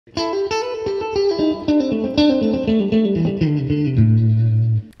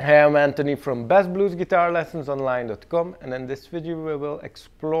I'm Anthony from bestbluesguitarlessonsonline.com, and in this video we will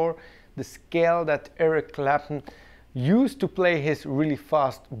explore the scale that Eric Clapton used to play his really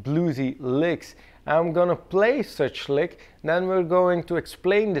fast bluesy licks. I'm gonna play such lick, then we're going to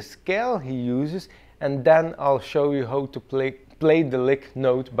explain the scale he uses, and then I'll show you how to play the lick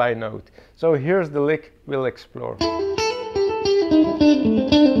note by note. So here's the lick we'll explore.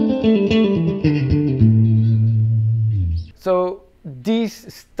 So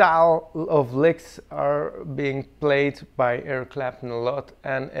these style of licks are being played by Eric Clapton a lot,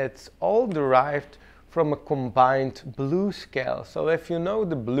 and it's all derived from a combined blues scale. So if you know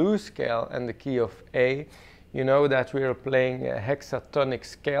the blues scale and the key of A, you know that we are playing a hexatonic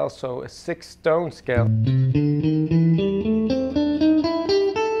scale, so a 6-tone scale.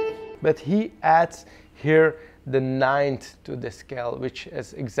 But he adds here the 9th to the scale, which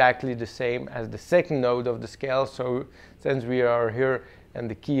is exactly the same as the second note of the scale. So since we are here in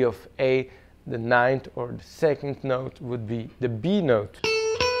the key of A, the 9th or the second note would be the B note.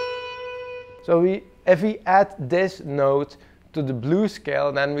 So if we add this note to the blues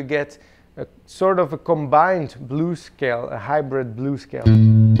scale, then we get a sort of a combined blues scale, a hybrid blues scale.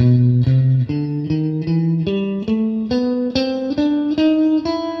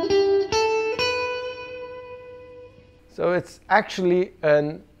 So it's actually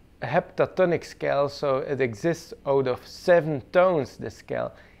a heptatonic scale, so it exists out of 7 tones, this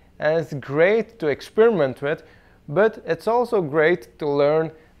scale. And it's great to experiment with, but it's also great to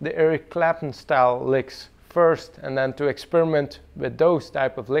learn the Eric Clapton style licks first and then to experiment with those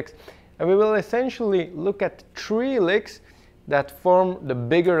type of licks. And we will essentially look at 3 licks that form the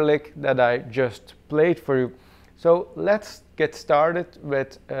bigger lick that I just played for you. So let's get started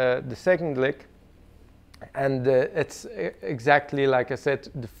with the second lick. And it's exactly like I said,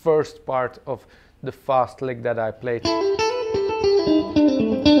 the first part of the fast lick that I played.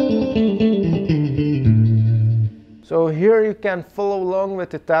 So here you can follow along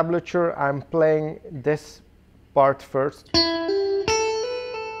with the tablature. I'm playing this part first.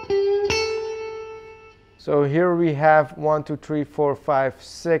 So here we have 1, 2, 3, 4, 5,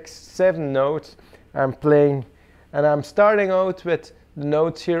 6, 7 notes I'm playing, and I'm starting out with the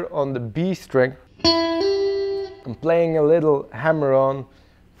notes here on the B string. I'm playing a little hammer on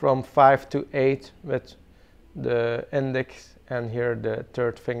from 5 to 8 with the index and here the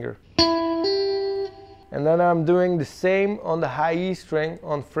third finger. And then I'm doing the same on the high E string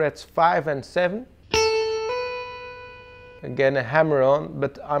on frets 5 and 7. Again a hammer on,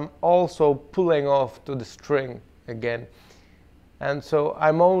 but I'm also pulling off to the string again. And so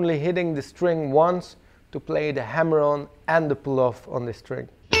I'm only hitting the string once to play the hammer on and the pull off on the string.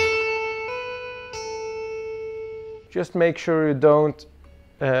 Just make sure you don't,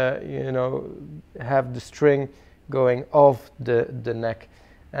 have the string going off the neck.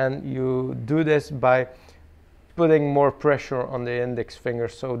 And you do this by putting more pressure on the index finger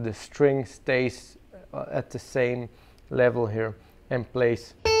so the string stays at the same level here in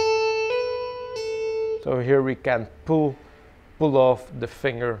place. So here we can pull off the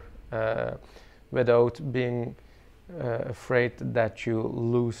finger without being afraid that you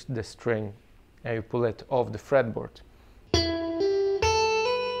lose the string. And you pull it off the fretboard.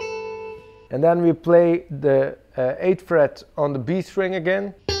 And then we play the 8th fret on the B string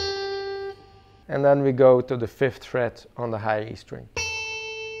again. And then we go to the 5th fret on the high E string.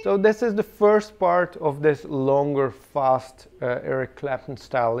 So this is the first part of this longer, fast Eric Clapton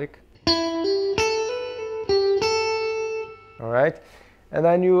style lick. Alright. And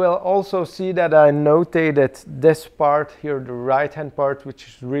then you will also see that I notated this part here, the right hand part, which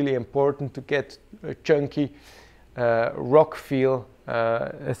is really important to get a chunky rock feel.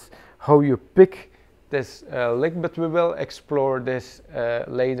 Is how you pick this lick, but we will explore this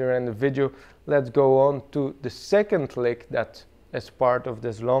later in the video. Let's go on to the second lick that is part of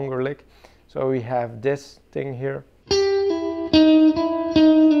this longer lick. So we have this thing here.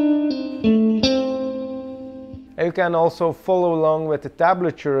 You can also follow along with the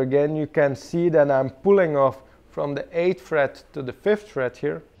tablature again. You can see that I'm pulling off from the 8th fret to the 5th fret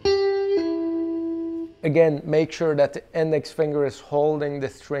here. Again, make sure that the index finger is holding the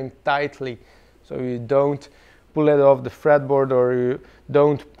string tightly, so you don't pull it off the fretboard or you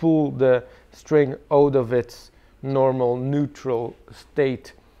don't pull the string out of its normal neutral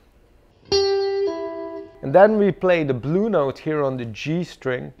state. And then we play the blue note here on the G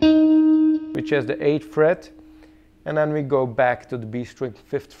string, which is the 8th fret. And then we go back to the B string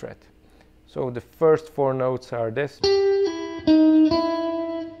 5th fret. So the first 4 notes are this.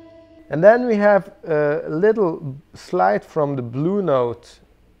 And then we have a little slide from the blue note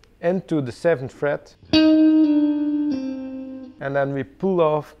into the 7th fret. And then we pull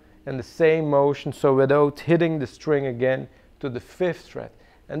off in the same motion, so without hitting the string again, to the 5th fret.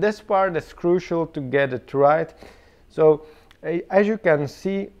 And this part is crucial to get it right. So as you can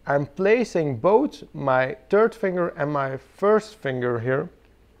see, I'm placing both my 3rd finger and my 1st finger here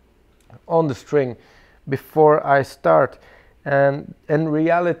on the string before I start. And in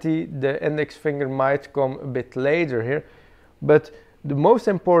reality, the index finger might come a bit later here, but the most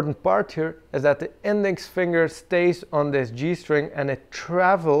important part here is that the index finger stays on this G string and it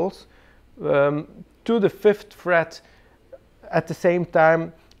travels to the 5th fret at the same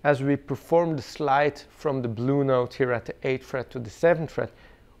time as we perform the slide from the blue note here at the 8th fret to the 7th fret.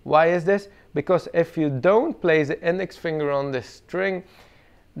 Why is this? Because if you don't place the index finger on this string,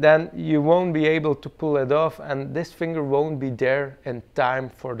 then you won't be able to pull it off, and this finger won't be there in time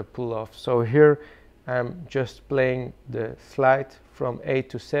for the pull off. So here I'm just playing the slide from 8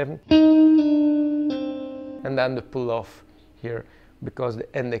 to 7 and then the pull off here because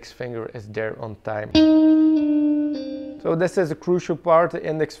the index finger is there on time. So this is a crucial part. The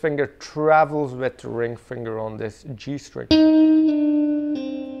index finger travels with the ring finger on this G string.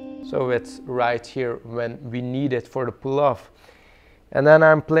 So it's right here when we need it for the pull off. And then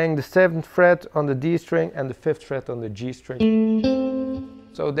I'm playing the 7th fret on the D string and the 5th fret on the G string.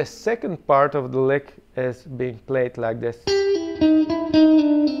 So the second part of the lick is being played like this.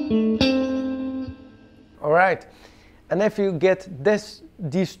 Alright, and if you get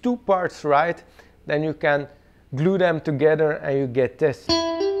these two parts right, then you can glue them together and you get this.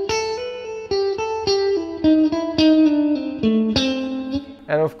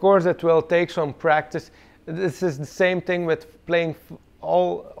 And of course it will take some practice. This is the same thing with playing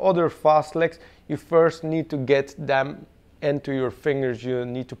all other fast licks. You first need to get them into your fingers. You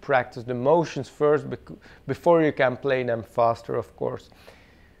need to practice the motions first before you can play them faster, of course.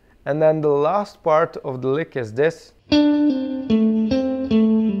 And then the last part of the lick is this.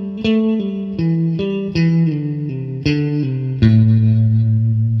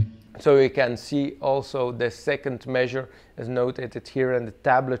 So you can see also the second measure is notated here in the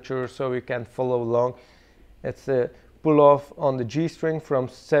tablature, so you can follow along. It's a pull off on the G string from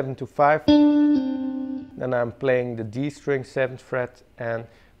 7 to 5. Then I'm playing the D string 7th fret and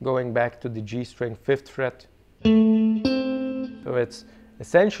going back to the G string 5th fret. So it's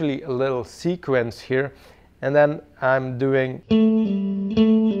essentially a little sequence here. And then I'm doing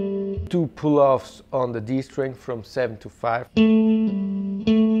 2 pull offs on the D string from 7 to 5.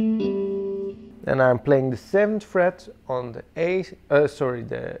 Then I'm playing the 7th fret on the A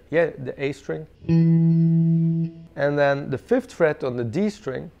string. And then the 5th fret on the D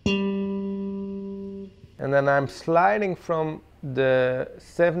string. And then I'm sliding from the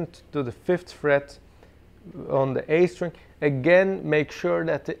 7th to the 5th fret on the A string. Again, make sure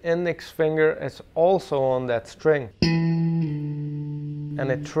that the index finger is also on that string.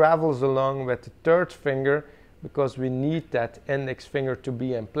 And it travels along with the 3rd finger, because we need that index finger to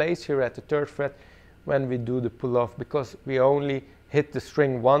be in place here at the 3rd fret when we do the pull off, because we only hit the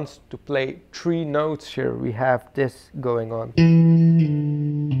string once to play 3 notes here. We have this going on.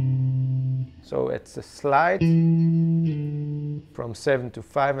 So it's a slide from 7 to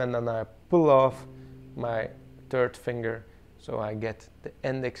 5 and then I pull off my 3rd finger, so I get the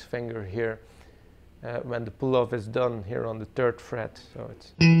index finger here when the pull off is done here on the 3rd fret. So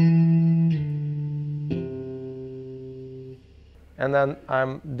it's, and then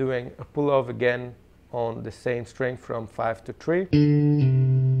I'm doing a pull off again on the same string from 5 to 3,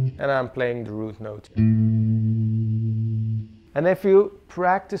 and I'm playing the root note. And if you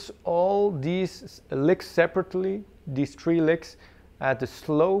practice all these licks separately, these 3 licks at a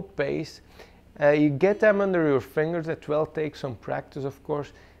slow pace, you get them under your fingers. It will take some practice, of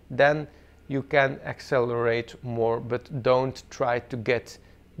course. Then you can accelerate more, but don't try to get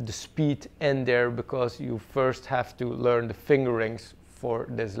the speed in there, because you first have to learn the fingerings for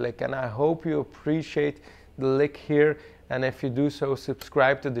this lick. And I hope you appreciate the lick here, and if you do so,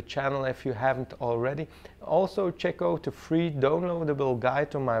 subscribe to the channel if you haven't already. Also check out the free downloadable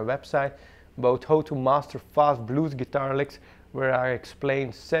guide on my website about how to master fast blues guitar licks, where I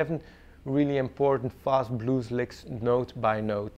explain 7 really important fast blues licks note by note.